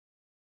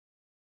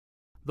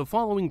The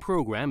following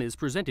program is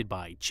presented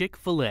by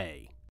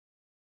Chick-fil-A.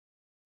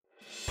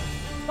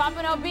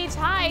 Pompano Beach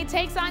High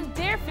takes on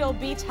Deerfield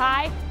Beach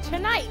High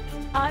tonight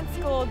on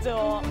School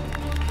Duel.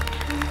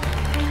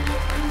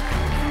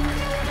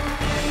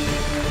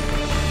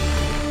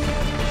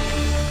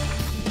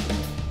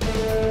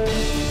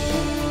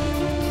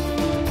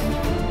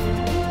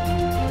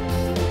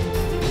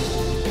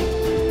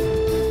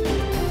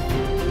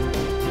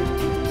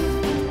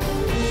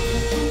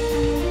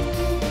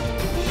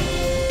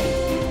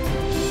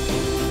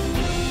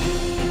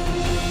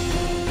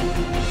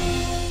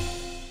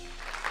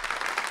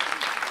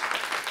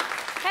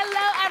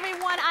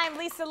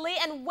 Lee,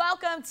 and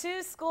welcome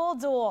to School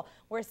Duel,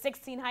 where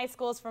 16 high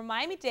schools from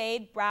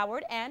Miami-Dade,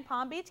 Broward, and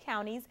Palm Beach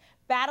counties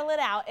battle it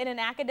out in an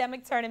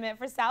academic tournament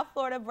for South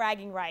Florida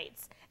bragging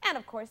rights. And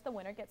of course, the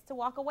winner gets to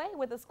walk away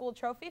with a school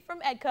trophy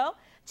from EDCO,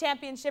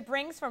 championship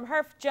rings from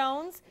Herff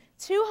Jones,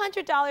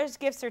 $200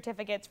 gift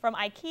certificates from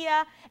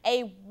IKEA,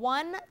 a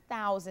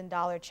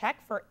 $1,000 check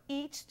for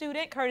each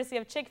student courtesy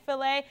of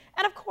Chick-fil-A,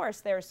 and of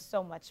course, there's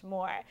so much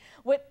more.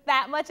 With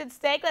that much at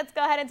stake, let's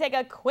go ahead and take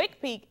a quick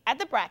peek at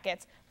the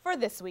brackets for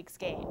this week's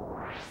game.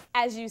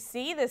 As you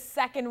see, the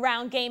second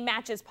round game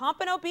matches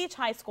Pompano Beach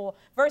High School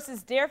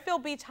versus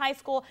Deerfield Beach High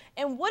School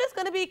in what is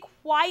going to be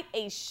quite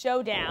a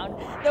showdown.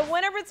 The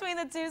winner between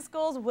the two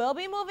schools will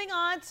be moving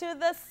on to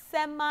the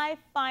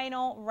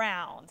semi-final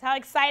round. How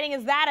exciting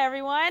is that,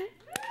 everyone?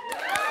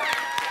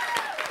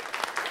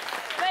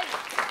 But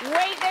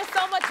wait, there's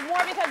so much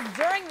more, because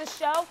during the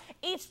show,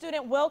 each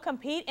student will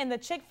compete in the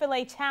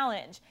Chick-fil-A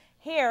challenge.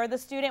 Here, the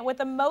student with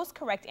the most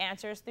correct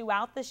answers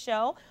throughout the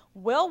show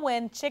will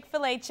win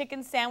Chick-fil-A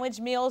chicken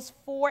sandwich meals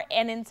for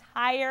an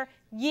entire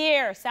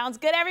year. Sounds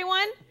good,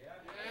 everyone? Yeah.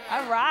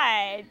 All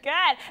right, good.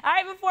 All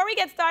right, before we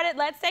get started,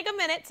 let's take a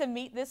minute to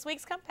meet this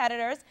week's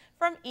competitors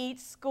from each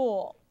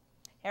school.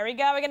 Here we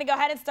go. We're going to go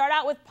ahead and start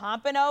out with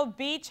Pompano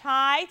Beach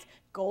High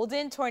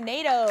Golden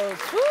Tornadoes.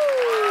 Woo!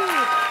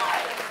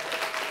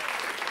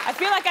 I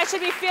feel like I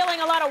should be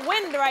feeling a lot of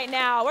wind right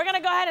now. We're going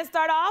to go ahead and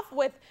start off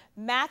with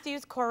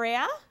Matthews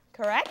Correa.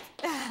 Correct.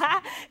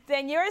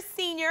 Then you're a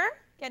senior,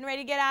 getting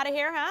ready to get out of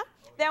here, huh?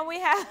 Then we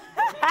have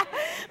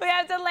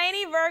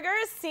Delaney Berger,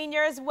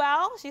 senior as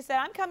well. She said,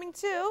 I'm coming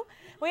too.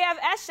 We have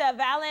Esha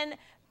Valenbanani.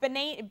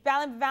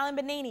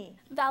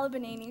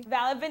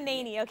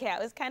 Okay, I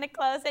was kind of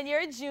close. And you're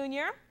a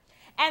junior.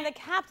 And the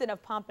captain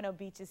of Pompano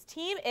Beach's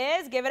team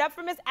is, give it up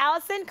for Miss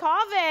Allison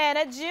Colvin,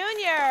 a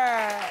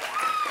junior.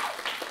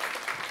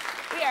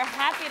 We are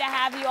happy to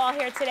have you all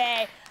here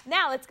today.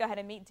 Now let's go ahead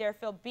and meet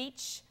Deerfield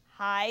Beach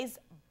High's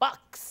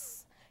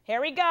Bucks.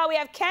 Here we go. We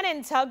have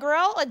Kenan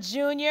Tugrill, a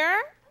junior.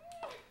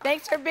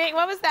 Thanks for being,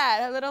 what was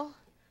that? A little,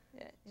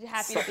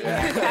 happy to be here.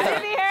 Happy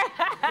to be here.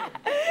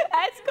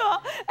 That's cool.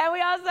 And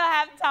we also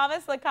have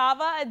Thomas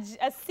LaCava,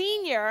 a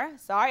senior.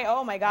 Sorry,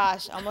 oh my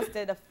gosh, almost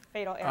did a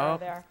fatal error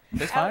there.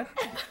 That's fine.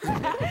 We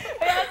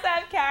also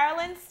have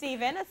Carolyn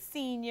Steven, a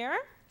senior.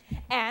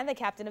 And the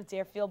captain of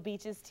Deerfield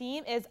Beach's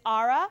team is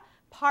Ara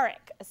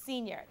Parikh, a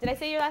senior. Did I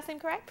say your last name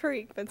correct?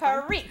 Parikh.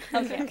 Parikh.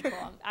 Okay,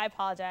 cool. I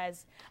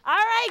apologize. All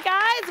right,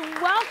 guys,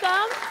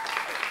 welcome.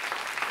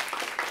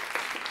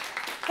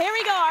 Here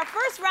we go. Our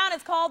first round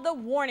is called the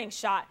warning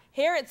shot.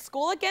 Here it's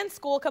school against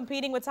school,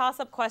 competing with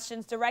toss-up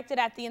questions directed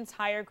at the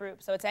entire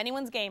group. So it's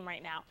anyone's game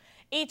right now.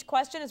 Each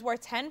question is worth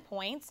 10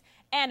 points,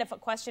 and if a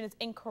question is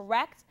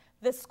incorrect,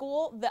 the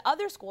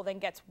other school then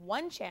gets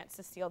one chance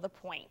to steal the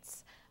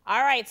points.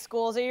 All right,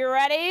 schools, are you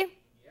ready?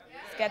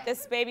 Let's get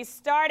this baby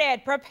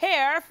started.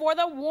 Prepare for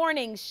the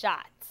warning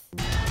shot.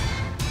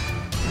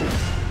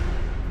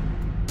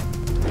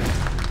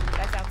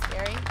 That sounds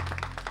scary.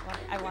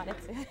 I wanted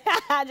to.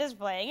 Just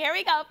playing. Here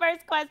we go.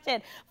 First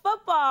question.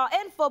 Football.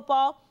 In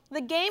football,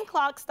 the game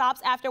clock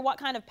stops after what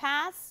kind of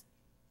pass?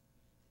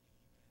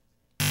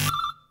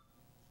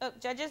 Oh,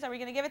 judges, are we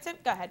going to give it to him?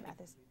 Go ahead,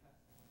 Mathis.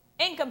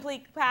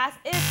 Incomplete pass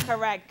is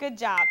correct. Good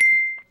job.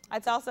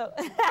 It's also,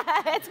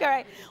 it's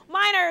correct.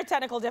 Minor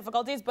technical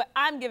difficulties, but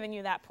I'm giving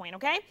you that point,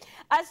 okay?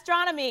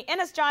 Astronomy. In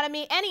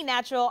astronomy, any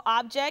natural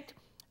object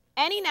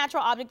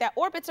that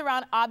orbits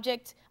around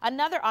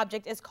another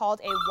object is called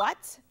a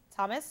what,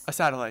 Thomas? A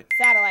satellite.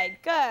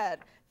 Satellite. Good.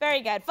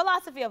 Very good.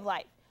 Philosophy of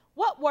life.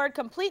 What word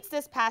completes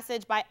this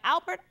passage by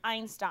Albert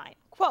Einstein?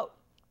 Quote,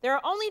 there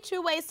are only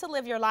two ways to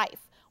live your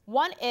life.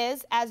 One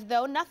is as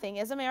though nothing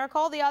is a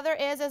miracle. The other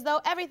is as though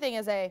everything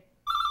is a...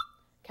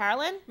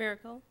 Carolyn?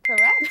 Miracle.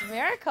 Correct.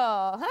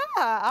 Miracle.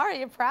 Huh. All right,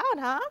 you're proud,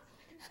 huh?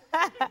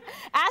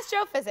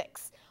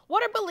 Astrophysics.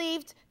 What are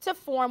believed to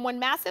form when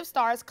massive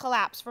stars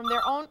collapse from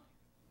their own...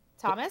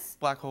 Thomas?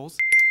 Black holes.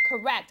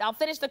 Correct. I'll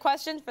finish the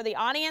question for the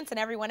audience and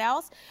everyone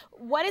else.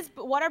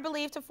 What are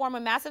believed to form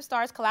when massive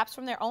stars collapse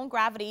from their own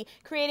gravity,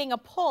 creating a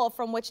pull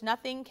from which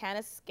nothing can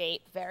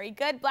escape? Very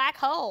good. Black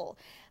hole.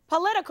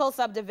 Political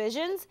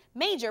subdivisions.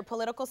 Major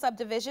political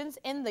subdivisions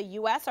in the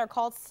U.S. are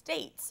called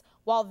states,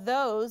 while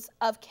those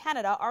of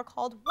Canada are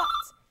called what?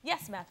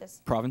 Yes,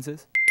 Mathis.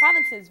 Provinces.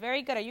 Provinces,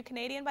 very good. Are you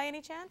Canadian by any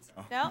chance?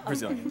 No?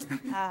 Brazilian.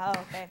 Oh,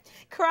 okay.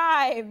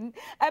 Crime.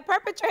 A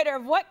perpetrator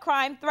of what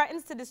crime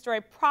threatens to destroy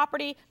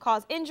property,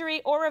 cause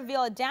injury, or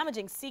reveal a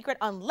damaging secret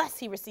unless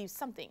he receives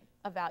something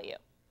of value?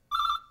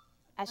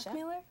 Esha?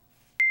 Blackmailer?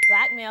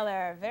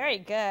 Blackmailer. Very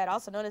good.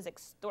 Also known as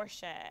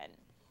extortion.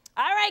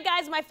 All right,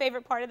 guys, my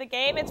favorite part of the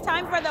game. It's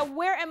time for the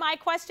Where Am I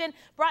question,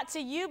 brought to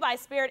you by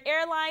Spirit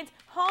Airlines,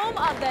 home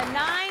of the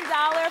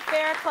 $9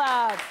 Fare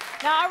Club.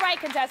 Now, all right,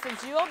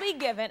 contestants, you will be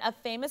given a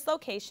famous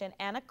location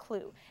and a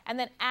clue, and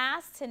then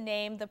asked to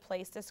name the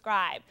place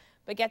described.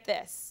 But get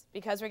this,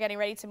 because we're getting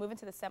ready to move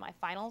into the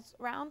semifinals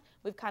round,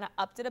 we've kind of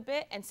upped it a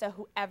bit, and so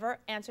whoever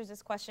answers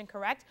this question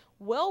correct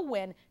will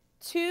win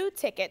 2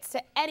 tickets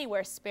to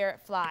anywhere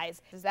Spirit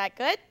flies. Is that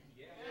good?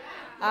 Yeah.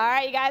 All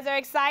right, you guys are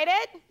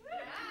excited?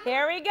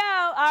 Here we go.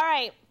 All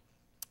right.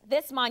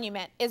 This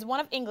monument is one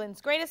of England's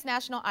greatest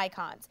national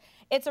icons.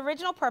 Its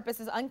original purpose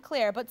is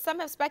unclear, but some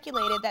have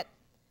speculated that...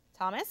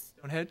 Thomas?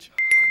 Stonehenge.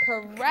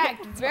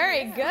 Correct.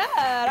 Very good.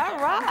 All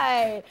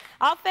right.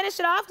 I'll finish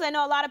it off because I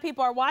know a lot of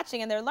people are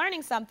watching and they're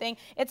learning something.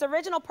 Its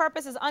original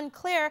purpose is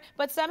unclear,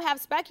 but some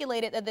have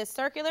speculated that this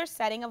circular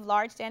setting of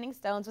large standing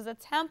stones was a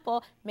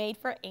temple made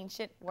for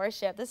ancient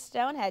worship. The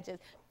Stonehenges.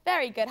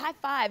 Very good. High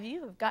five.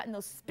 You have gotten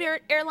those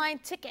Spirit Airline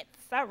tickets.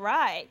 All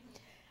right.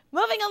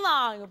 Moving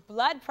along,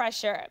 blood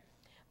pressure.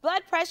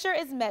 Blood pressure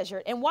is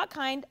measured in what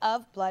kind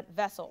of blood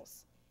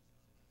vessels?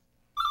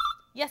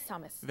 Yes,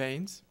 Thomas.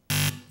 Veins.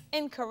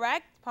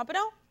 Incorrect.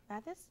 Pompano?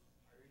 Mathis?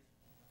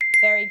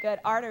 Very good.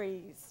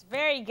 Arteries.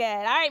 Very good.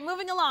 All right,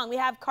 moving along. We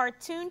have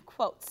cartoon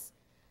quotes.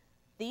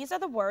 These are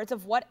the words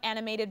of what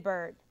animated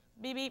bird?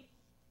 Beep, beep.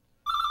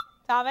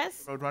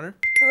 Thomas? Roadrunner.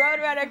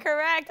 Roadrunner,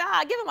 correct.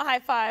 Ah, give him a high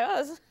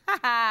five.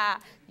 Oh,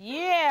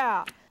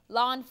 yeah.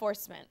 Law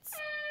enforcement.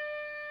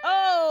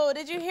 Oh,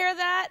 did you hear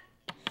that?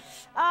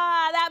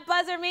 Ah, that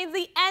buzzer means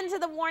the end to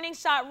the warning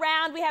shot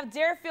round. We have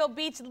Deerfield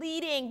Beach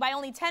leading by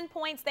only 10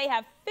 points. They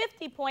have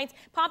 50 points.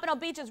 Pompano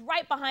Beach is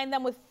right behind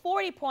them with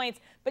 40 points.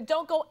 But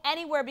don't go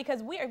anywhere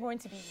because we are going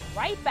to be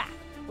right back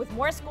with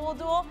more School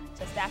Duel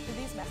just after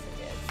these messages.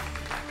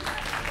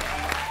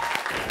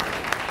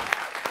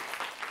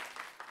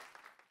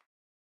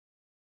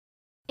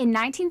 In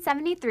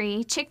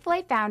 1973,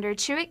 Chick-fil-A founder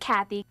Truett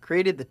Cathy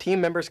created the Team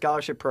Member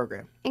Scholarship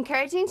Program,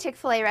 encouraging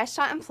Chick-fil-A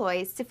restaurant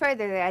employees to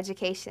further their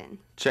education.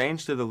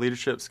 Changed to the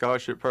Leadership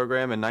Scholarship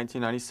Program in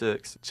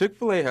 1996.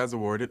 Chick-fil-A has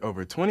awarded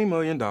over $20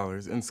 million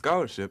in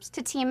scholarships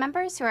to team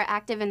members who are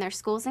active in their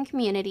schools and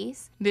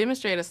communities,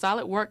 demonstrate a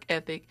solid work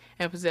ethic,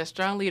 and possess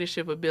strong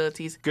leadership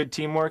abilities, good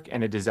teamwork,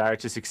 and a desire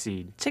to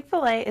succeed.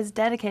 Chick-fil-A is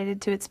dedicated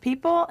to its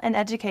people and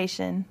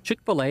education.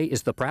 Chick-fil-A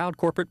is the proud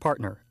corporate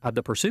partner of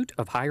the pursuit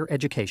of higher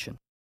education.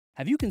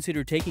 Have you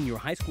considered taking your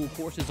high school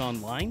courses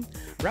online?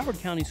 Broward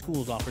County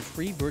Schools offers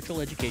free virtual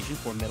education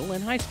for middle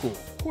and high school.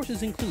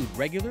 Courses include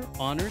regular,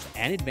 honors,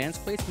 and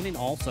advanced placement in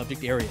all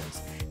subject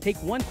areas. Take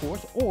one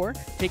course or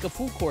take a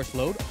full course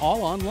load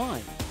all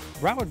online.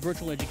 Broward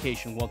Virtual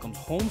Education welcomes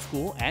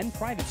homeschool and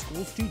private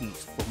school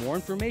students. For more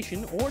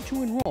information or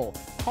to enroll,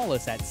 call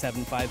us at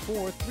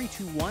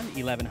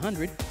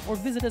 754-321-1100 or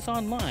visit us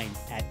online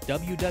at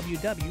www.bbed.net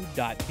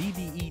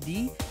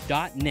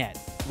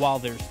while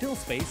there's still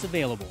space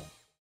available.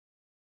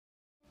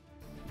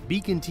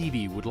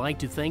 BECON-TV would like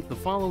to thank the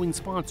following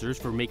sponsors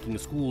for making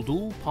School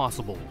Duel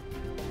possible.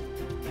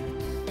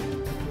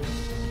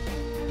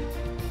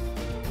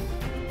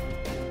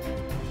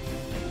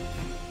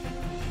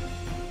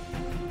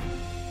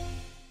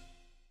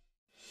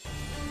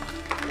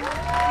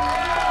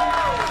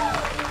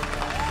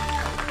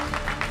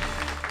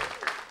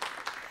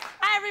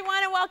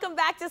 Welcome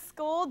back to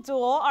School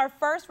Duel. Our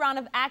first round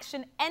of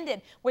action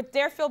ended with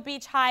Deerfield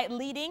Beach High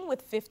leading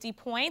with 50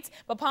 points,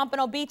 but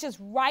Pompano Beach is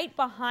right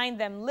behind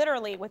them,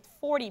 literally with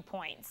 40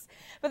 points.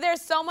 But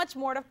there's so much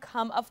more to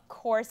come, of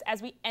course,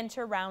 as we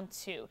enter round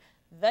 2,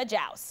 the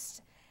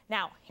joust.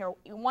 Now, here,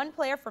 one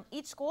player from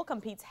each school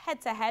competes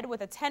head-to-head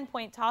with a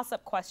 10-point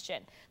toss-up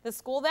question. The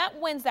school that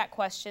wins that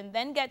question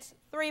then gets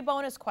 3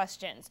 bonus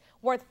questions,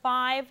 worth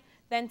 5,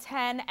 then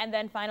 10, and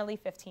then finally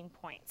 15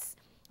 points.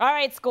 All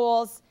right,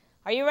 schools.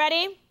 Are you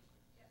ready?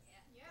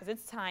 Because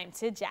it's time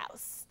to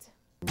joust.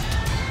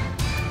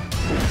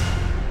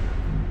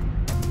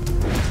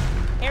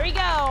 Here we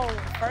go.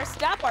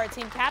 First up, our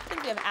team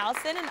captains, we have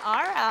Allison and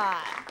Ara.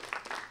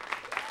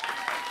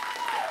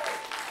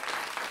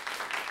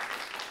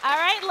 All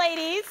right,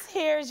 ladies,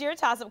 here's your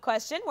toss-up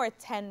question worth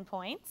 10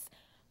 points.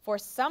 For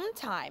some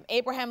time,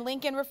 Abraham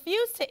Lincoln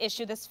refused to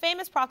issue this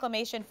famous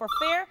proclamation for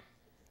fair...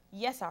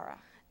 Yes, Ara.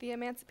 The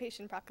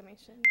Emancipation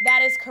Proclamation.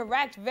 That is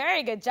correct.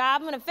 Very good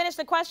job. I'm going to finish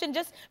the question.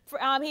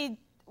 He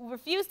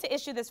refused to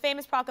issue this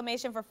famous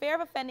proclamation for fear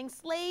of offending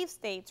slave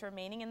states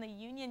remaining in the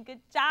Union. Good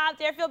job,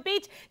 Deerfield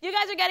Beach. You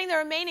guys are getting the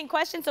remaining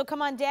questions, so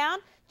come on down,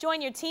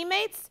 join your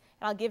teammates,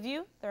 and I'll give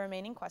you the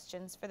remaining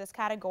questions for this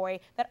category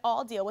that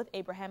all deal with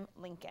Abraham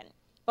Lincoln.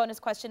 Bonus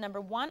question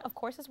number 1, of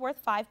course, is worth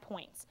 5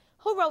 points.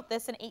 Who wrote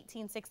this in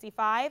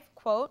 1865?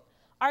 Quote,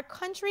 "Our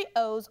country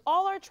owes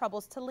all our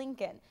troubles to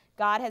Lincoln.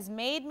 God has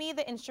made me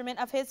the instrument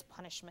of his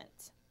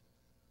punishment."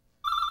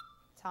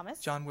 Thomas?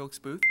 John Wilkes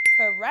Booth.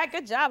 Correct.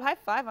 Good job. High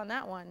five on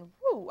that one.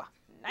 Woo,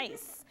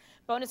 nice.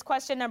 Bonus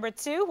question number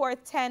 2,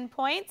 worth 10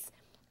 points.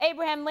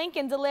 Abraham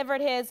Lincoln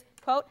delivered his,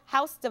 quote,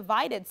 House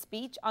Divided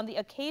speech on the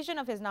occasion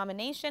of his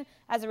nomination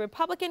as a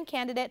Republican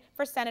candidate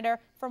for senator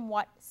from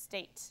what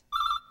state?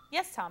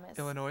 Yes, Thomas.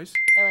 Illinois.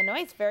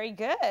 Illinois. Very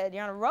good.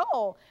 You're on a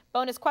roll.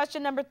 Bonus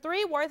question number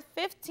 3, worth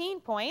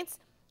 15 points.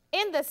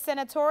 In the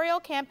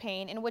senatorial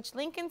campaign in which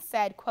Lincoln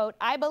said, quote,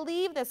 I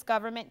believe this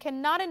government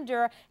cannot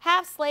endure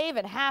half slave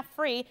and half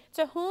free,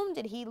 to whom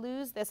did he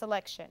lose this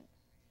election?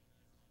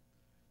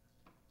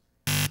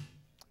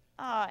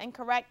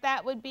 Incorrect.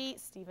 That would be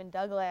Stephen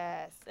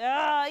Douglas.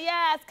 Oh,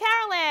 yes.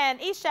 Carolyn,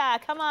 Isha,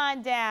 come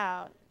on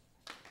down.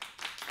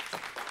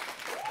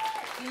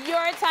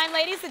 Your time,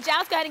 ladies. The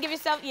joust, go ahead and give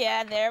yourself,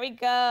 yeah, there we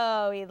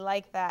go. We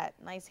like that.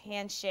 Nice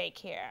handshake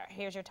here.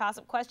 Here's your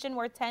toss-up question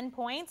worth 10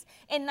 points.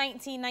 In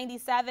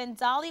 1997,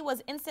 Dolly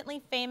was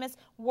instantly famous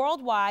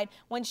worldwide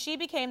when she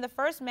became the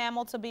first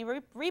mammal to be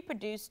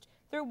reproduced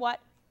through what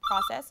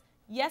process?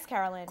 Yes,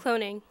 Carolyn.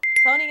 Cloning.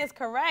 Cloning is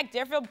correct.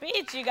 Deerfield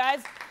Beach, you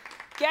guys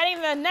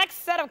getting the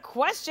next set of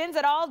questions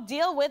that all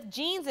deal with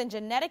genes and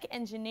genetic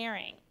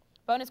engineering.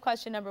 Bonus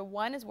question number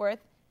 1 is worth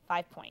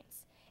 5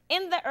 points.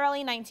 In the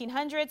early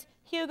 1900s,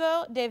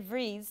 Hugo de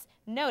Vries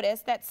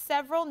noticed that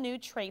several new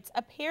traits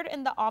appeared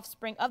in the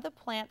offspring of the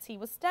plants he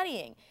was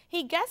studying.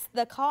 He guessed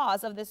the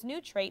cause of this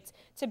new traits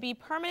to be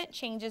permanent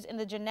changes in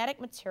the genetic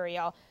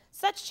material.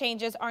 Such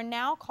changes are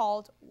now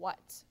called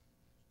what?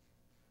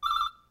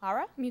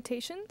 Ara?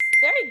 Mutations.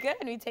 Very good.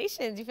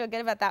 Mutations. You feel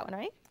good about that one,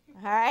 right?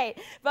 All right.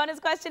 Bonus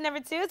question number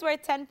 2 is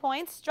worth 10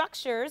 points.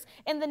 Structures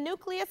in the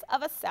nucleus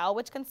of a cell,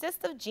 which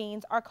consists of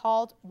genes, are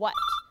called what?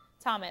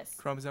 Thomas.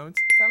 Chromosomes.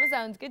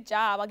 Chromosomes. Good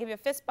job. I'll give you a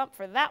fist bump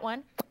for that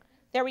one.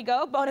 There we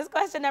go. Bonus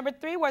question number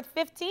 3 worth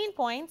 15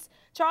 points.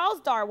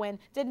 Charles Darwin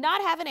did not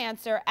have an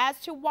answer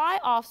as to why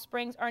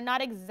offsprings are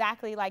not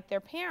exactly like their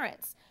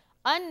parents.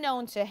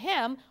 Unknown to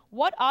him,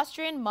 what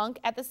Austrian monk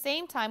at the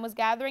same time was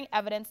gathering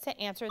evidence to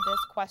answer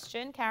this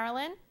question?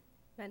 Carolyn?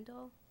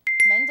 Mendel.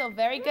 Mendel,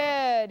 very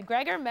good.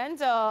 Gregor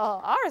Mendel.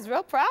 Ara's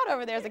real proud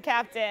over there as a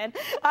captain.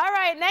 All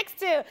right, next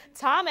to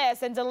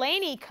Thomas and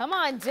Delaney. Come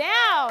on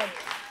down.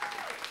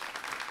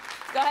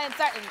 Go ahead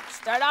and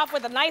start off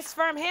with a nice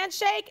firm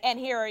handshake. And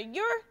here are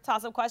your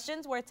toss-up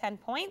questions worth 10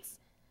 points.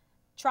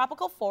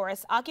 Tropical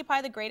forests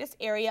occupy the greatest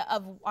area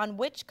on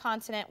which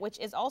continent, which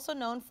is also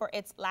known for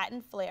its Latin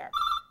flair?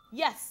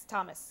 Yes,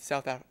 Thomas.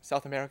 South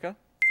America.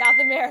 South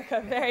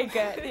America, very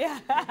good. Yeah,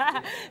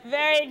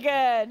 very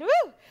good.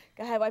 Woo!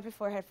 Go ahead, wipe your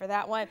forehead for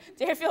that one.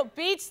 Deerfield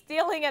Beach,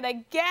 stealing it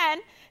again.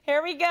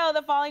 Here we go.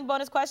 The following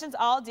bonus questions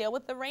all deal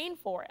with the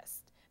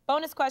rainforest.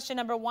 Bonus question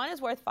number 1 is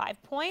worth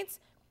 5 points.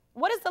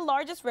 What is the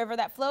largest river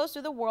that flows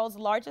through the world's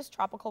largest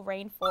tropical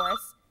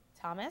rainforest?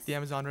 Thomas? The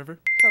Amazon River.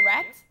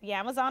 Correct. The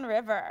Amazon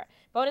River.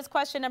 Bonus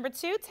question number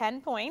 2,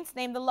 10 points.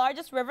 Name the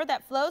largest river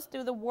that flows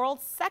through the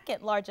world's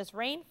second largest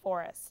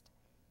rainforest.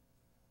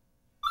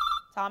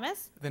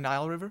 Thomas? The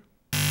Nile River.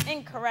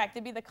 Incorrect.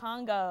 It'd be the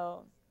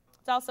Congo.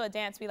 It's also a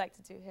dance we like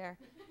to do here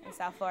in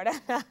South Florida.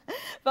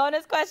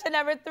 Bonus question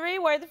number 3,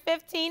 worth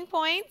 15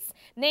 points.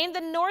 Name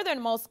the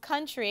northernmost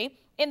country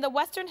in the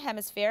Western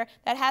Hemisphere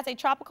that has a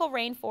tropical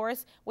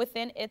rainforest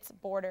within its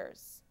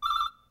borders.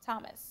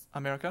 Thomas?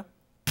 America.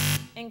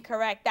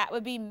 Incorrect. That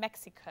would be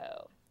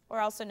Mexico, or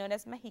also known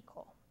as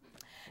Mexico.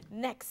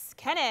 Next,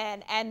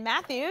 Kenan and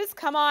Matthews,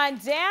 come on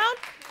down.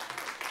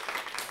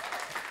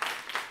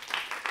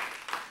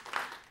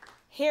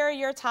 Here are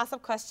your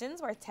toss-up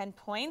questions worth 10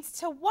 points.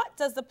 To what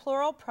does the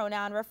plural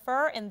pronoun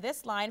refer in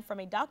this line from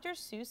a Dr.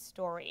 Seuss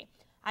story?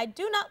 I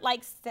do not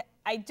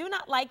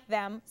like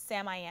them,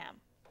 Sam I am.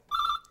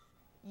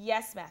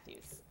 Yes,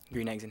 Matthews.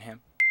 Green eggs and ham.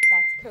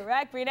 That's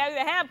correct. Green eggs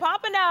and ham.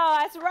 Pompano.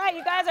 That's right.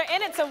 You guys are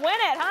in it to win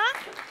it,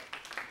 huh?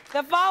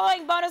 The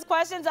following bonus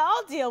questions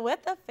all deal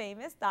with the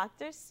famous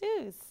Dr.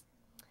 Seuss.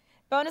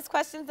 Bonus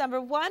questions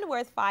number 1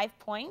 worth 5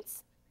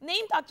 points.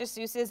 Name Dr.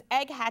 Seuss's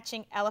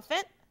egg-hatching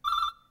elephant.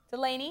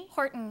 Delaney?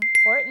 Horton.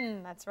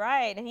 Horton, that's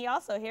right. And he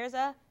also hears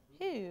a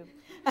who.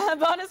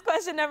 Bonus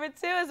question number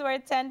 2 is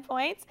worth 10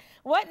 points.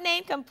 What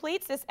name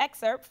completes this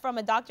excerpt from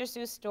a Dr.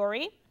 Seuss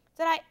story?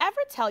 Did I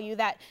ever tell you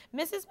that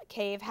Mrs.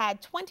 McCabe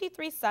had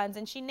 23 sons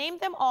and she named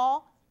them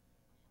all?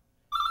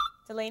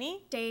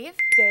 Delaney? Dave.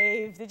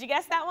 Dave. Did you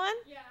guess that one?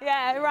 Yeah.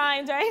 Yeah, it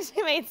rhymed, right?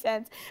 She made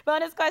sense.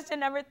 Bonus question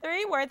number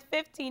 3, worth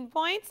 15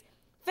 points.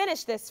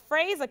 Finish this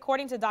phrase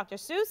according to Dr.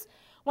 Seuss.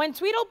 When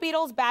Tweedle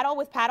Beetles battle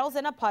with paddles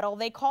in a puddle,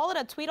 they call it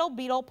a Tweedle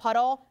Beetle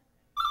puddle.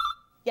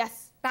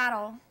 Yes.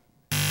 Battle.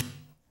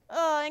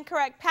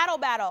 Incorrect. Paddle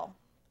battle.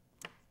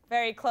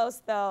 Very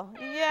close, though.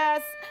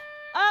 Yes.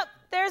 Up.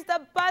 There's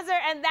the buzzer,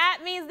 and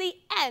that means the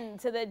end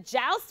to the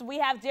joust. We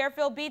have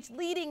Deerfield Beach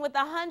leading with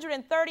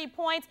 130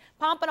 points.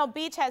 Pompano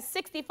Beach has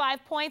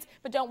 65 points,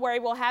 but don't worry,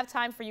 we'll have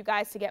time for you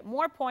guys to get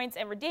more points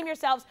and redeem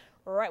yourselves.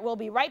 We'll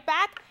be right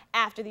back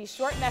after these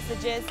short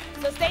messages,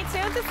 so stay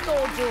tuned to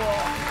School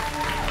Duel.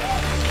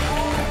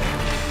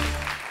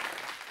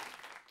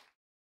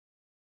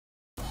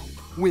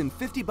 Win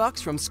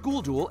 $50 from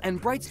School Duel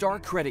and Bright Star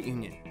Credit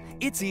Union.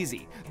 It's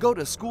easy. Go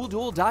to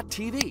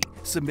schoolduel.tv,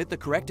 submit the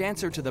correct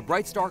answer to the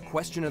Bright Star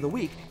Question of the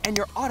Week, and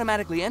you're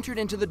automatically entered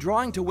into the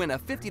drawing to win a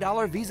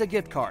 $50 Visa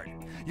gift card.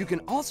 You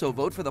can also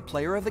vote for the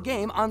player of the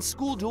game on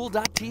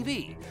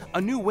schoolduel.tv.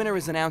 A new winner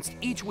is announced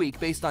each week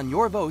based on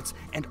your votes,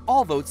 and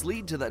all votes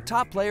lead to the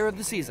top player of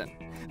the season.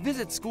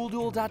 Visit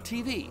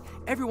schoolduel.tv.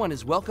 Everyone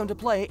is welcome to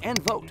play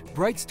and vote.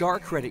 Bright Star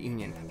Credit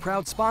Union,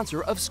 proud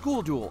sponsor of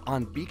School Duel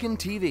on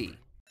BECON-TV.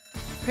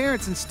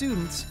 Parents and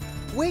students,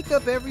 wake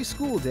up every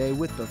school day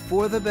with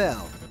Before the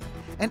Bell,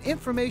 an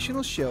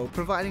informational show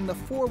providing the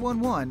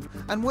 411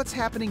 on what's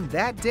happening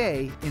that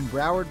day in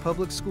Broward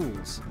Public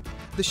Schools.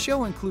 The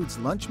show includes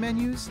lunch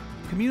menus,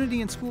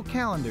 community and school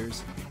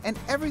calendars, and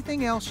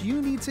everything else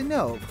you need to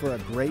know for a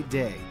great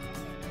day.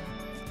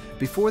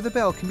 Before the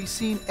Bell can be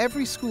seen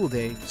every school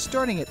day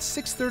starting at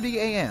 6:30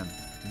 a.m.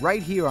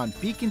 right here on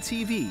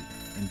BECON-TV.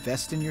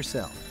 Invest in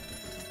yourself.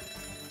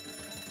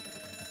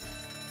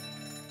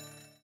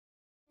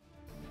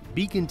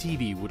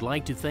 BECON-TV would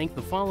like to thank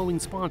the following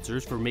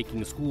sponsors for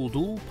making School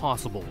Duel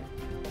possible.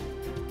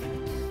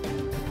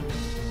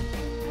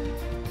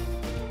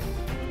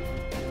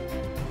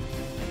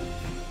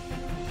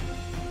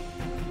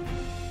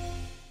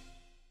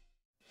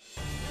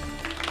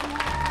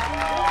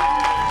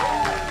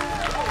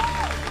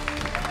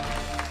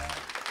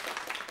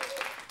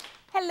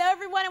 Hello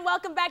everyone and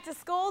welcome back to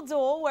School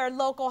Duel, where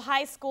local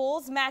high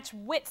schools match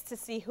wits to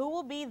see who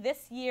will be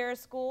this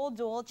year's School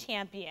Duel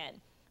champion.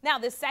 Now,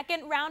 the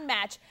second round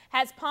match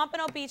has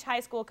Pompano Beach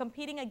High School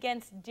competing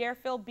against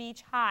Deerfield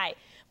Beach High.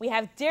 We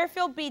have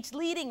Deerfield Beach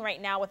leading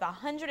right now with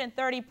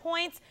 130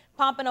 points.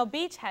 Pompano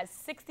Beach has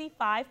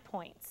 65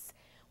 points.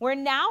 We're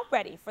now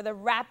ready for the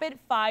rapid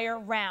fire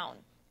round.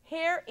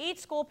 Here, each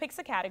school picks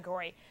a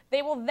category.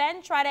 They will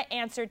then try to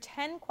answer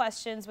 10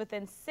 questions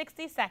within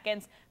 60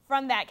 seconds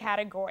from that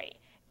category.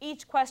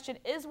 Each question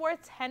is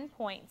worth 10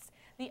 points.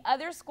 The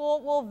other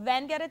school will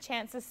then get a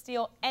chance to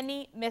steal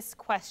any missed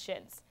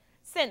questions.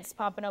 Since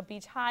Pompano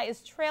Beach High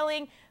is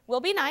trailing, we'll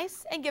be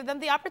nice and give them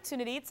the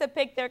opportunity to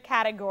pick their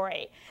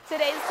category.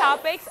 Today's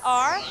topics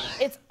are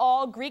It's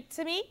All Greek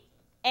to Me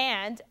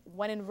and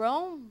When in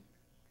Rome.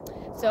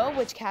 So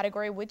which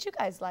category would you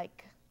guys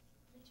like?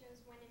 We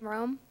chose When in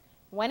Rome.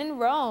 When in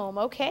Rome.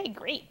 Okay,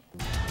 great.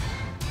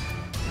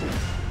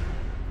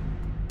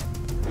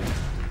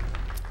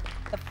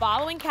 The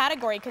following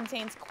category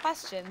contains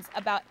questions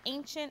about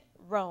ancient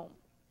Rome.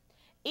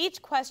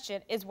 Each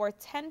question is worth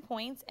 10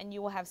 points, and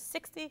you will have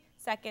 60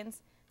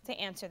 seconds to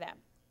answer them.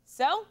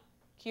 So,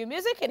 cue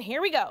music, and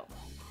here we go.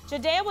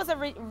 Judea was a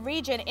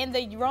region in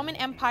the Roman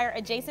Empire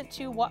adjacent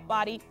to what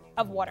body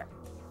of water?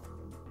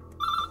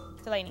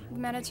 Delaney. The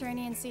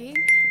Mediterranean Sea.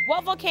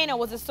 What volcano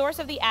was the source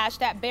of the ash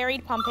that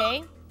buried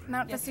Pompeii?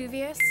 Mount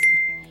Vesuvius.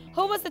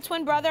 Who was the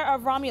twin brother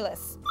of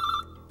Romulus?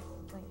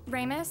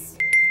 Remus.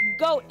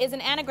 Goat is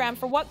an anagram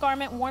for what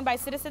garment worn by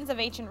citizens of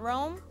ancient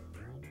Rome?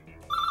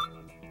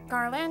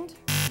 Garland.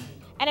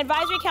 An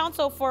advisory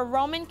council for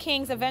Roman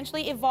kings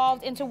eventually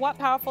evolved into what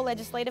powerful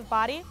legislative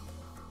body?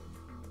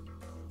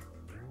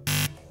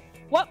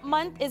 What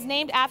month is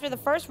named after the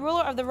first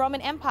ruler of the Roman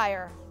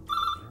Empire?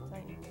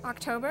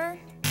 October.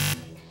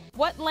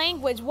 What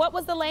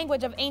was the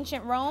language of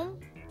ancient Rome?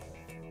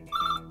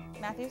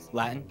 Matthews?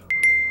 Latin.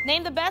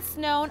 Name the best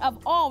known of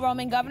all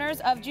Roman governors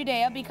of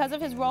Judea because of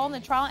his role in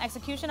the trial and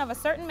execution of a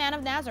certain man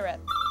of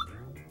Nazareth.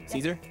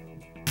 Caesar.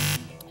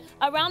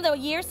 Around the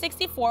year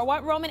 64,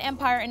 what Roman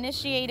emperor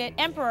initiated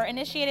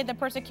the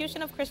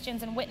persecution of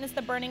Christians and witnessed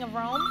the burning of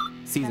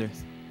Rome? Caesar.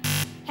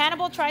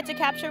 Hannibal tried to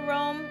capture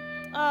Rome.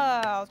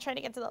 I'll try to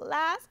get to the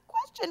last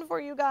question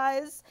for you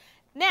guys.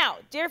 Now,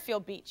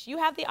 Deerfield Beach, you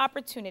have the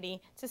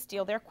opportunity to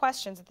steal their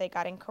questions if they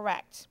got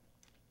incorrect.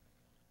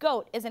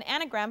 Goat is an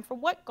anagram for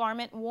what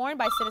garment worn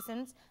by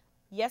citizens?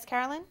 Yes,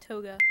 Carolyn?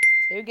 Toga.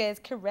 Toga is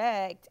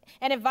correct.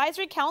 An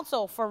advisory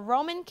council for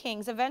Roman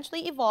kings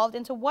eventually evolved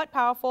into what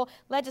powerful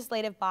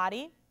legislative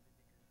body?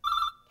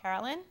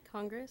 Carolyn?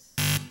 Congress.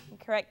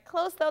 Correct.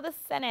 Close though, the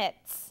Senate.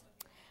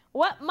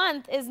 What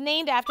month is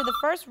named after the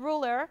first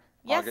ruler?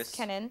 Yes, August.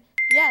 Kenan.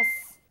 Yes.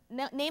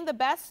 Name the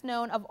best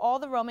known of all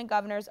the Roman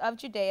governors of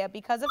Judea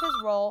because of his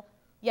role.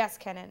 Yes,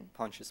 Kenan.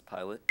 Pontius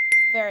Pilate.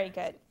 Very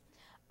good.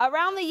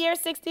 Around the year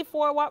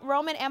 64, what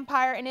Roman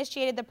Empire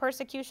initiated the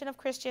persecution of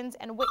Christians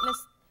and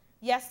witnessed?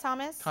 Yes,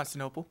 Thomas?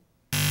 Constantinople.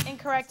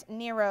 Incorrect.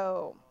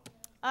 Nero.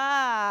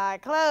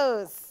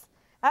 Close.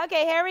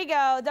 Okay, here we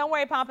go. Don't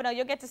worry, Pompano.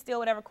 You'll get to steal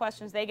whatever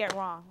questions they get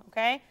wrong,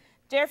 okay?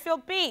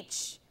 Deerfield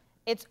Beach.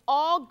 It's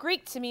All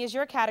Greek to Me is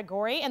your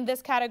category, and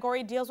this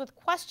category deals with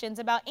questions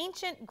about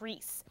ancient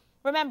Greece.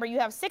 Remember, you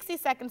have 60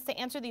 seconds to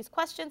answer these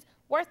questions,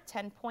 worth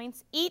 10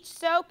 points each.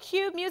 So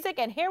cue music,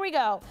 and here we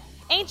go.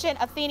 Ancient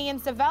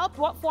Athenians developed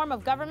what form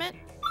of government?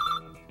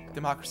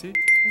 Democracy.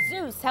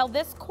 Zeus held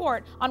this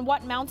court on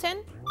what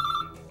mountain?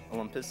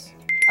 Olympus.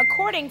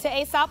 According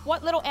to Aesop,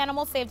 what little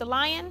animal saved a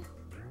lion?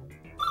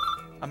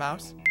 A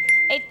mouse.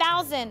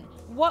 8,000.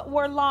 What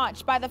were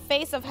launched by the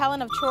face of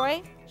Helen of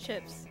Troy?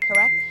 Ships.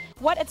 Correct.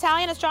 What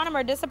Italian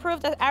astronomer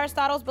disapproved of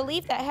Aristotle's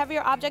belief that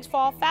heavier objects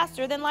fall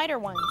faster than lighter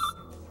ones?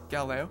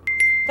 Galileo.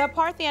 The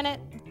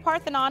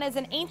Parthenon is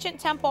an ancient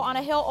temple on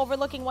a hill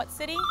overlooking what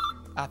city?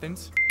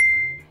 Athens.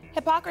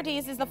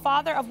 Hippocrates is the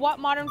father of what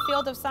modern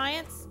field of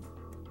science?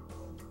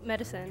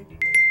 Medicine.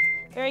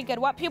 Very good.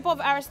 What pupil of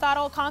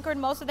Aristotle conquered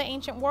most of the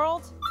ancient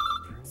world?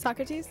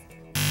 Socrates.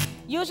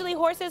 Usually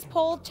horses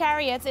pulled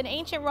chariots in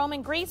ancient Rome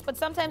and Greece, but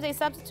sometimes they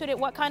substituted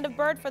what kind of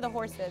bird for the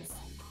horses?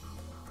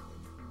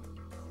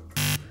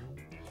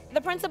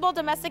 The principal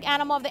domestic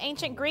animal of the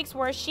ancient Greeks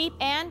were sheep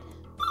and?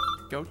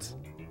 Goats.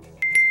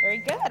 Very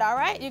good. All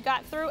right, you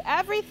got through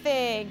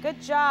everything.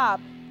 Good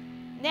job.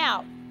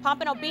 Now,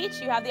 Pompano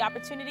Beach, you have the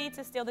opportunity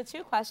to steal the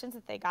 2 questions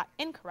that they got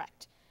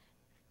incorrect.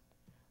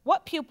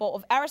 What pupil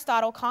of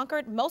Aristotle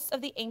conquered most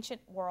of the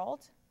ancient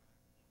world?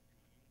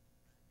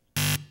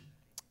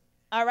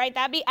 All right,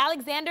 that'd be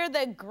Alexander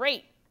the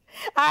Great.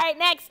 All right,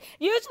 next.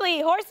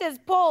 Usually horses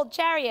pulled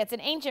chariots in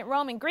ancient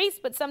Rome and Greece,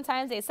 but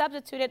sometimes they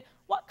substituted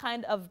what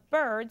kind of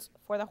birds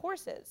for the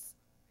horses?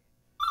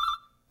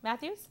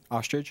 Matthews?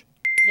 Ostrich.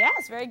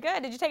 Yes, very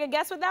good. Did you take a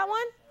guess with that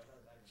one?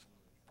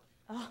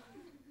 Oh.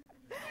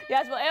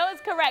 Yes, well, it was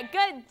correct.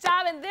 Good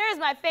job. And there's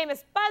my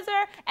famous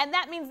buzzer. And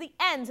that means the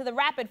end to the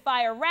rapid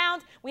fire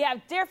round. We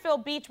have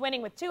Deerfield Beach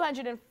winning with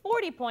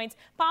 240 points.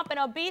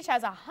 Pompano Beach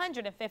has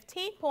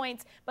 115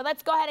 points. But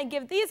let's go ahead and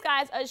give these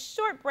guys a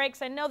short break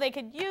so I know they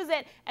could use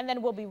it. And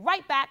then we'll be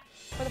right back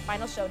for the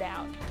final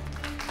showdown.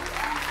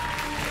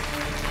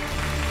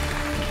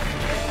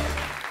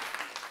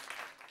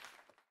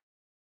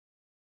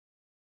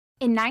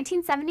 In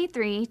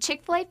 1973,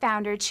 Chick-fil-A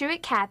founder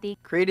Truett Cathy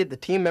created the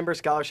Team Member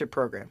Scholarship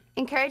Program,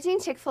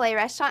 encouraging Chick-fil-A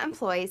restaurant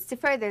employees to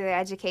further their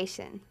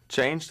education.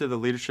 Changed to the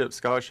Leadership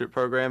Scholarship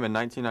Program in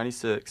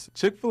 1996.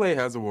 Chick-fil-A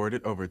has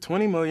awarded over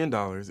 $20 million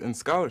in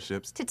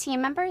scholarships to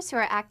team members who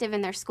are active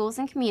in their schools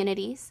and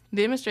communities,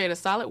 demonstrate a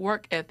solid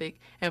work ethic,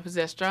 and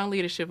possess strong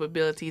leadership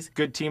abilities,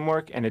 good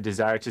teamwork, and a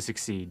desire to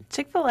succeed.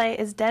 Chick-fil-A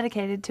is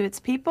dedicated to its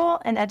people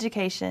and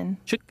education.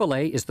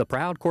 Chick-fil-A is the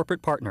proud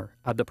corporate partner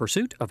of the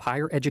pursuit of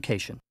higher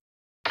education.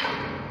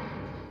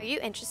 Are you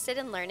interested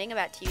in learning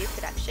about TV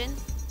production?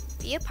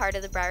 Be a part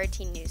of the Broward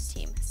Teen News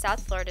Team,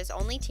 South Florida's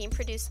only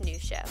teen-produced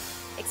news show.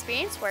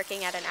 Experience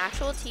working at an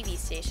actual TV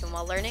station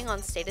while learning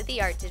on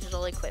state-of-the-art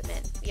digital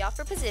equipment. We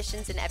offer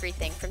positions in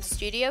everything from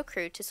studio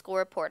crew to school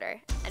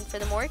reporter. And for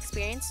the more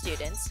experienced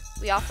students,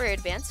 we offer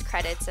advanced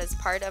credits as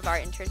part of our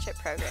internship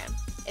program.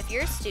 If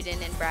you're a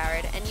student in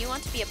Broward and you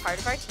want to be a part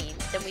of our team,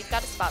 then we've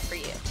got a spot for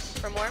you.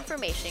 For more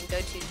information, go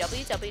to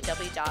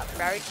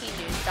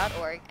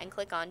www.browardteennews.org and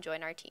click on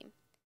Join Our Team.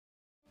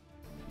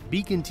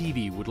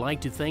 BECON-TV would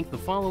like to thank the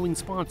following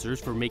sponsors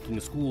for making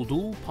School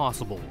Duel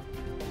possible.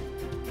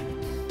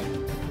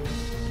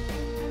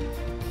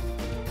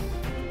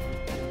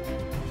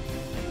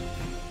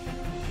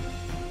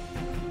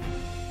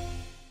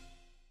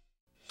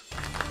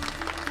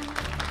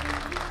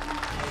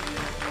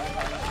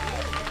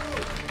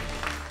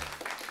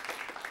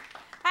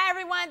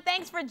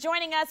 Thanks for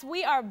joining us.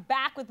 We are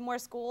back with more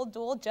School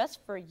Duel just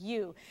for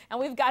you. And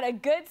we've got a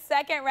good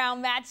second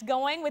round match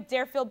going with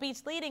Deerfield Beach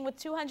leading with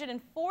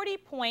 240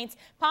 points.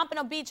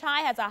 Pompano Beach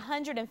High has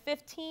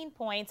 115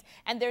 points.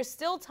 And there's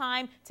still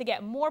time to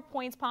get more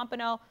points,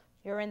 Pompano.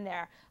 You're in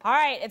there. All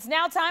right, it's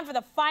now time for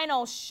the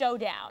final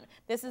showdown.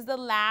 This is the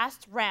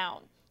last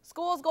round.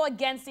 Schools go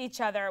against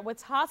each other with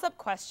toss-up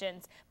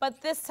questions,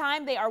 but this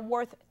time they are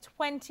worth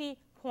 20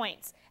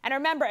 points. And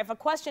remember, if a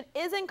question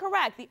is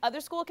incorrect, the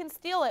other school can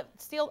steal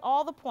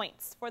all the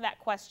points for that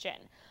question.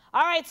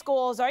 All right,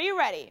 schools, are you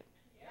ready?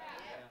 Yeah.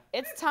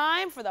 It's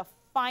time for the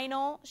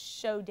final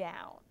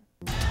showdown.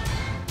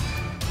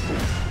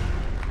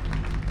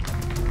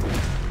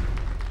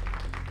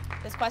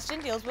 This question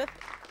deals with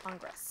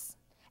Congress.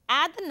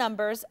 Add the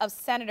numbers of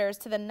senators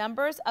to the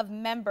numbers of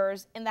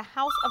members in the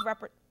House of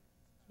Representatives.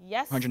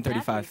 Yes,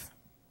 135.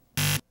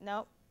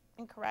 Nope,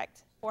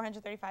 incorrect.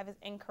 435 is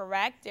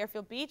incorrect.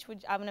 Deerfield Beach,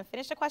 I'm going to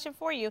finish the question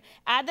for you.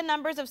 Add the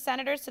numbers of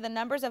senators to the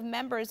numbers of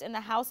members in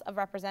the House of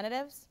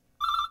Representatives.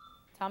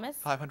 Thomas?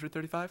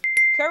 535.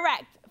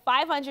 Correct.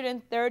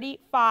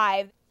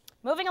 535.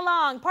 Moving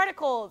along,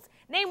 particles.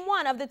 Name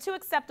one of the 2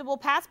 acceptable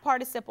past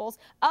participles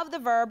of the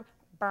verb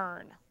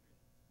burn.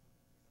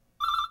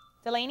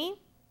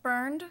 Delaney?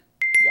 Burned.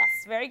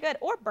 Yes, very good.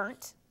 Or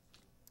burnt,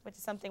 which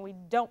is something we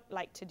don't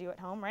like to do at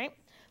home, right?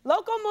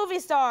 Local movie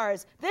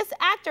stars. This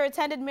actor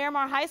attended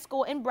Miramar High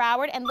School in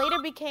Broward and later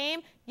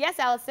became, yes,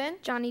 Allison?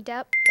 Johnny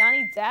Depp.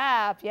 Johnny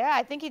Depp. Yeah,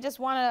 I think he just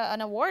won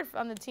an award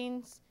from the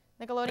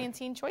Nickelodeon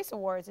Teen Choice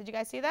Awards. Did you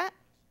guys see that?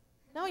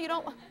 No, you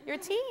don't. You're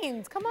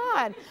teens. Come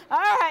on. All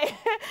right.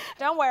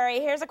 Don't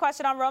worry. Here's a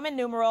question on Roman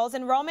numerals.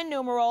 In Roman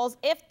numerals,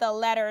 if the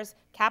letters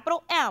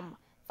capital M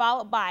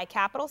followed by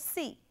capital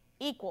C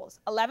equals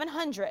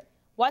 1100,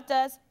 what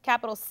does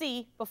capital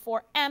C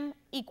before M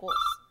equals?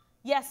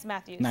 Yes,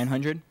 Matthews.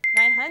 900.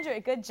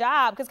 900, good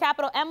job. Because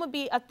capital M would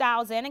be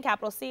 1,000 and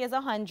capital C is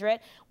 100.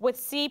 With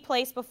C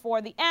placed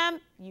before the M,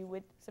 you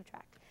would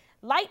subtract.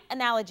 Light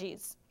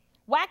analogies.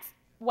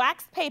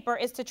 Waxed paper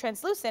is to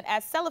translucent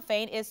as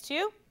cellophane is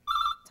to?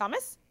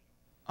 Thomas?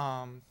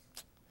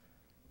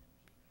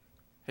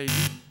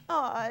 Hazy.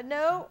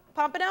 No.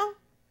 Pompano?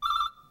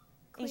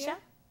 Isha?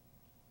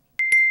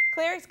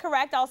 Clear is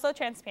correct, also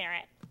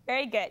transparent.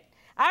 Very good.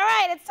 All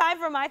right, it's time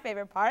for my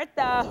favorite part,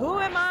 the Who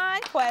Am I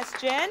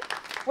question,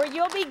 where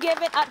you'll be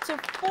given up to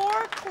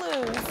 4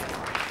 clues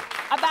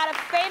about a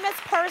famous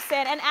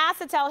person and asked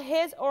to tell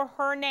his or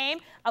her name.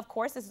 Of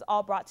course, this is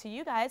all brought to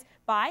you guys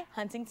by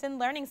Huntington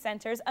Learning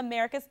Centers,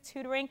 America's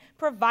tutoring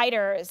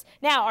providers.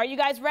 Now, are you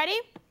guys ready?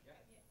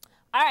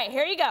 All right,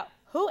 here you go.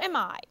 Who am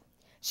I?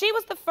 She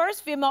was the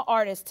first female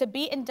artist to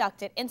be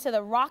inducted into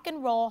the Rock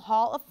and Roll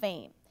Hall of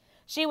Fame.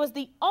 She was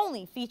the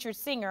only featured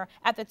singer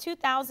at the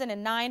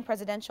 2009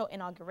 presidential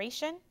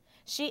inauguration.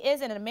 She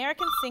is an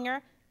American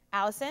singer.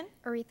 Allison?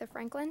 Aretha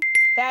Franklin.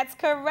 That's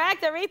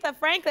correct, Aretha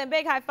Franklin.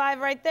 Big high five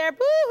right there.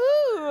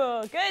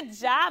 Boo-hoo! Good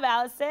job,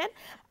 Allison.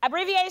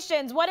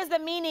 Abbreviations. What is the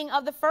meaning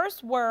of the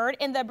first word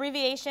in the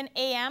abbreviation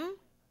AM?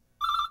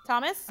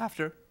 Thomas?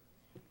 After.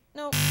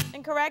 No,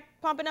 incorrect.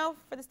 Pompano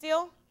for the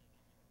steal.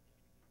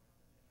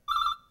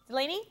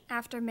 Delaney?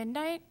 After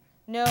midnight.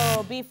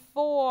 No,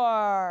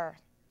 before.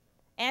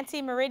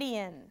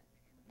 Anti-meridian.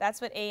 That's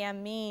what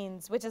AM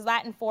means, which is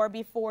Latin for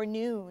before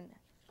noon.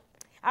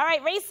 All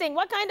right, racing.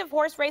 What kind of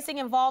horse racing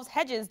involves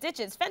hedges,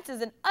 ditches,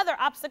 fences, and other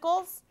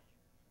obstacles?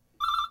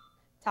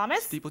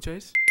 Thomas?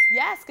 Steeplechase.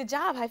 Yes, good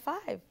job. High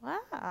five.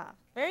 Wow,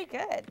 very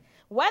good.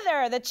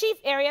 Weather. The chief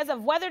areas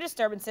of weather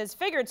disturbances,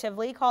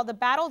 figuratively called the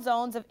battle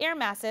zones of air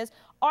masses,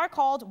 are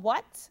called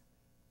what?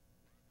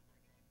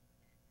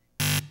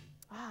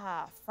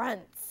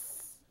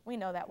 Fronts. We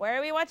know that. Where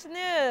are we watching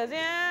news?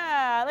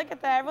 Yeah, look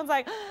at that. Everyone's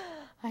like,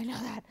 I know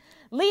that.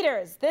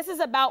 Leaders. This is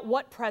about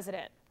what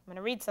president? I'm going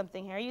to read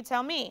something here. You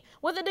tell me.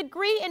 With a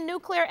degree in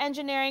nuclear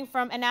engineering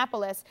from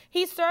Annapolis,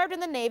 he served in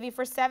the Navy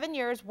for 7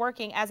 years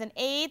working as an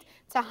aide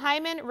to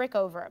Hyman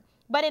Rickover.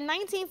 But in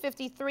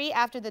 1953,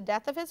 after the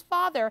death of his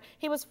father,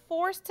 he was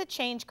forced to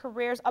change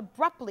careers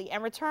abruptly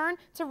and return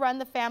to run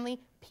the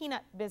family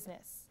peanut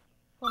business.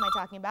 Who am I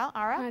talking about?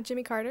 Ara?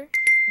 Jimmy Carter.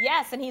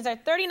 Yes, and he's our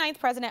 39th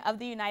president of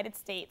the United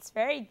States.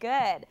 Very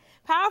good.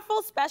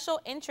 Powerful special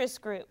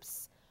interest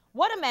groups.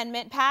 What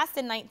amendment passed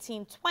in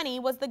 1920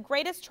 was the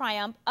greatest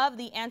triumph of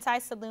the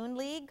Anti-Saloon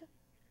League?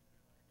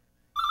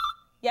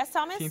 Yes,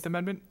 Thomas? 19th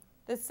Amendment.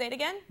 Say it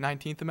again.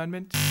 19th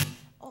Amendment.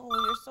 Oh,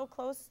 you're so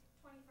close.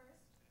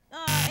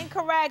 21st.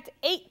 Incorrect.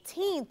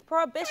 18th.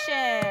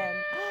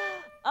 Prohibition.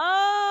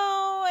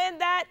 Oh, and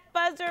that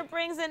buzzer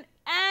brings an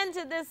end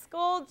to this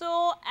school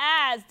duel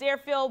as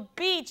Deerfield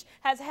Beach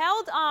has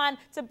held on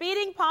to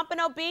beating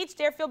Pompano Beach.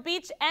 Deerfield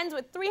Beach ends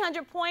with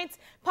 300 points,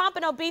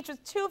 Pompano Beach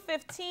with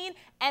 215,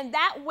 and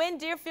that win,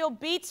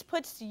 Deerfield Beach,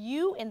 puts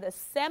you in the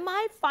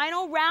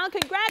semi-final round.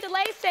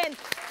 Congratulations.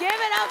 Give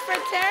it up for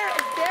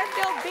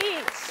Deerfield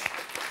Beach.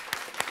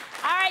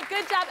 All right,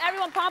 good job,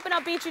 everyone.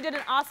 Pompano Beach, you did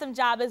an awesome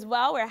job as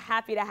well. We're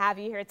happy to have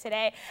you here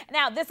today.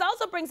 Now, this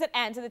also brings an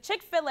end to the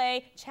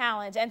Chick-fil-A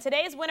Challenge, and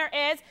today's winner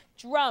is,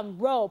 drum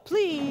roll,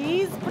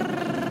 please,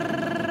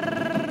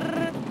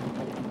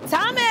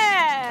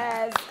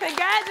 Thomas.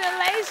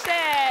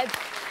 Congratulations.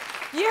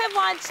 You have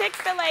won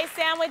Chick-fil-A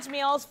sandwich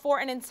meals for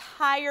an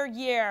entire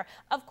year.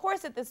 Of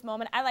course, at this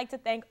moment, I'd like to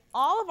thank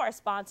all of our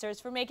sponsors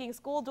for making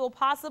School Duel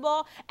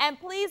possible. And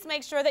please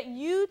make sure that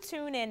you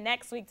tune in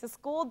next week to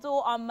School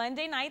Duel on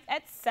Monday nights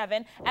at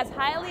 7 as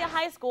Hialeah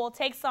High School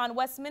takes on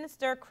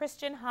Westminster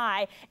Christian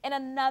High in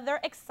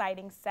another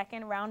exciting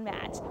second round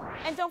match.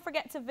 And don't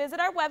forget to visit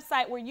our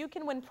website where you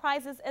can win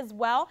prizes as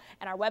well.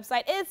 And our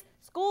website is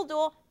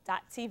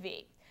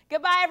schoolduel.tv.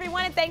 Goodbye,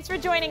 everyone, and thanks for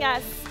joining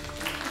us.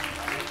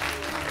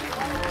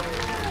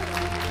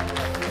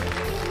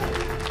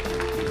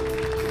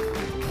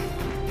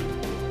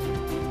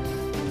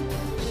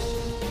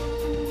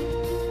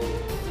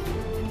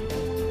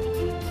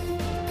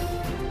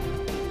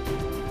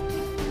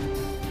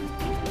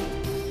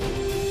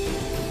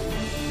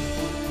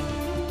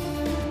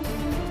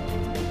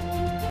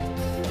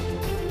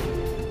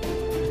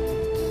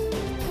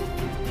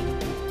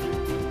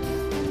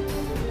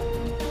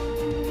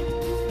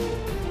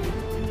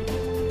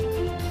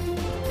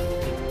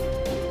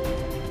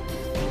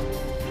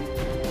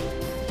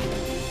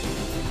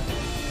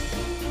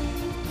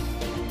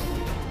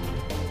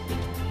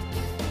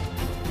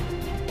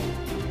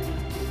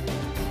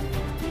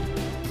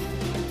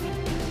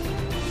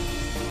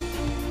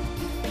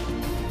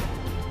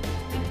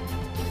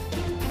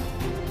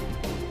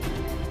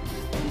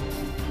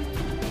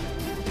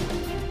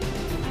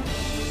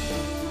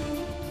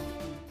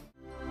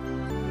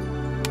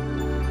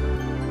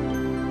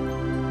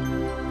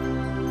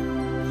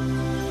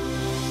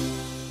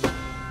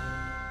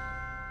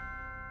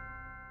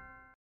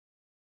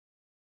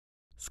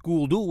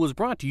 School Duel was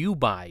brought to you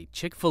by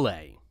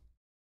Chick-fil-A.